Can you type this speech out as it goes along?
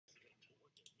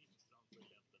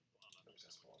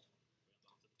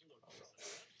också.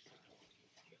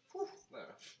 Nej.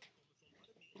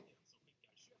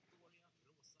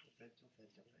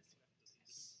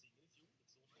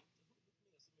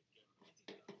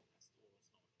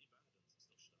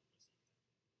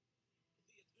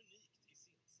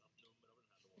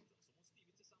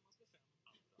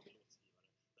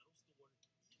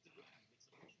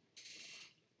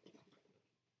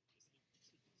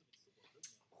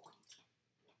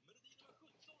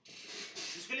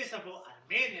 Du ska lyssna på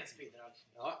Armeniens bidrag.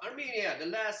 Ja, Armenia, the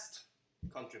last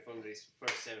country from this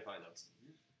first semifinals.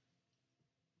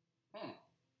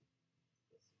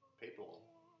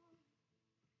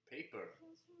 Paper.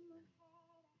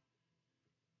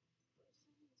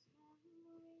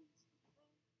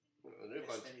 Undrar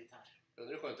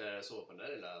hur skönt det är att sova på den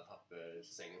där lilla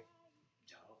papperssängen.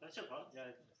 Ja, kanske bra. Jag har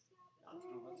inte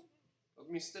provat.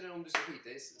 Åtminstone om du ska skita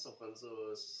i soffan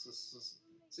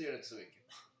så gör det inte så mycket.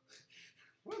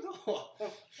 Vadå?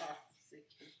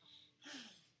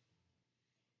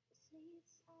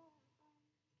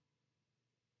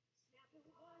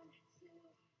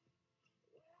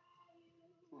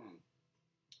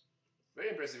 Very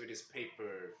impressive with this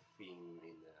paper thing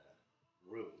in a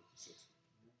room. So.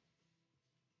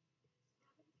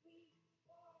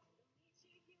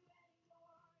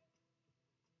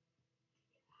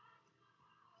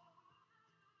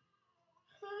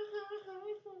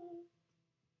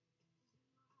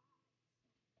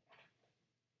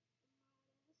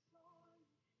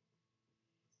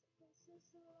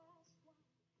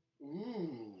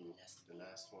 Yes, the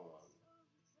last one.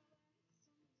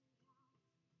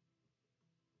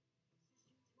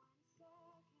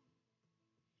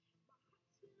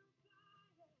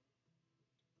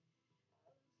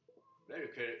 Very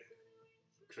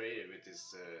creative with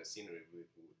this scenery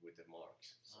with the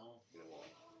marks in the wall.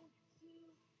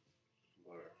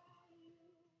 Word.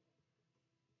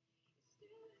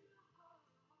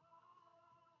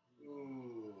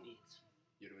 Ooh,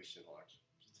 Eurovision art.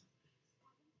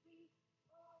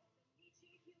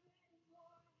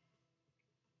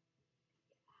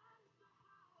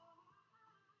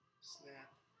 Snap.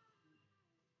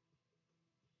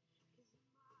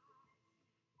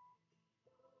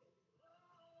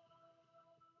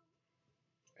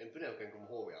 Inte det jag kan komma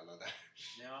ihåg alla där.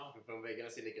 Ja. För de väggarna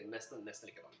ser nästan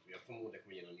likadant ut. Jag förmodligen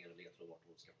kommer igenom en ledtråd vart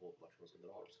hon ska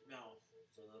dra. Ja,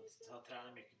 så jag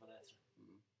tränar mycket på det, tror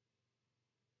jag.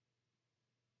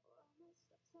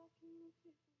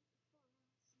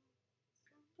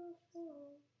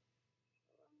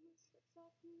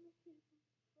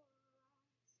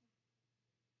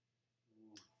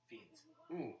 Fint.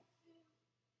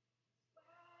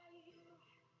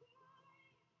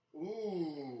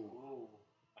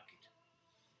 Vackert.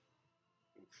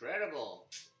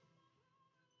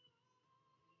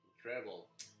 Incredible.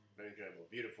 Very incredible.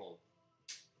 Beautiful.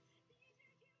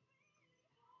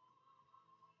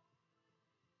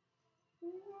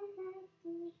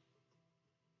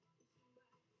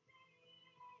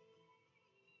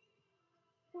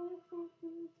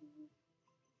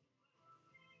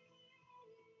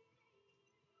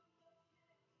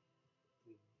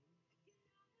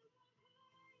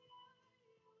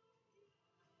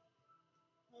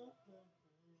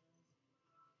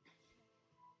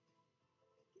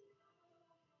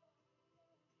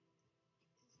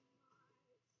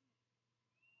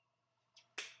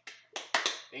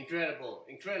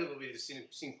 Incredible with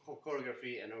the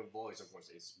choreography, and her voice, of course,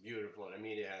 is beautiful.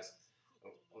 Armenia has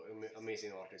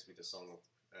amazing artists with the song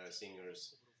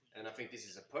singers, and I think this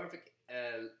is a perfect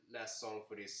last song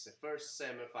for this first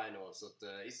semi-final. So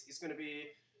it's going to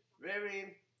be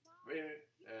very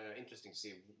interesting to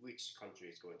see which country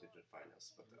is going to the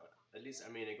finals. But at least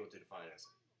Armenia go to the finals.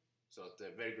 So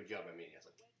very good job, Armenia. So.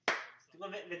 Det var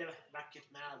väldigt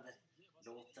vackert med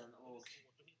låten och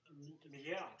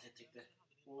miljön, jag tyckte.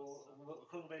 Och hon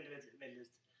sjöng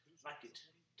väldigt vackert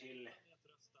till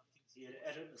i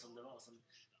rummet som det var. Som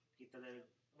hittade, det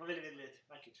var väldigt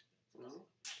vackert.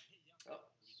 Ja,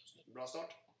 bra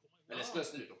start. Eller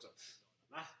slut också.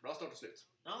 Va? Bra start och slut.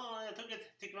 Ja, jag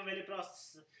tycker det var väldigt bra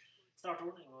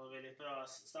startordning och väldigt bra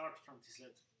start fram till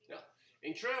slut. Ja,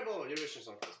 incredible Eurovision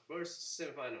Song Contest. First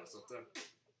semifinal. Så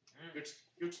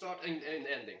good start and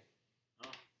ending.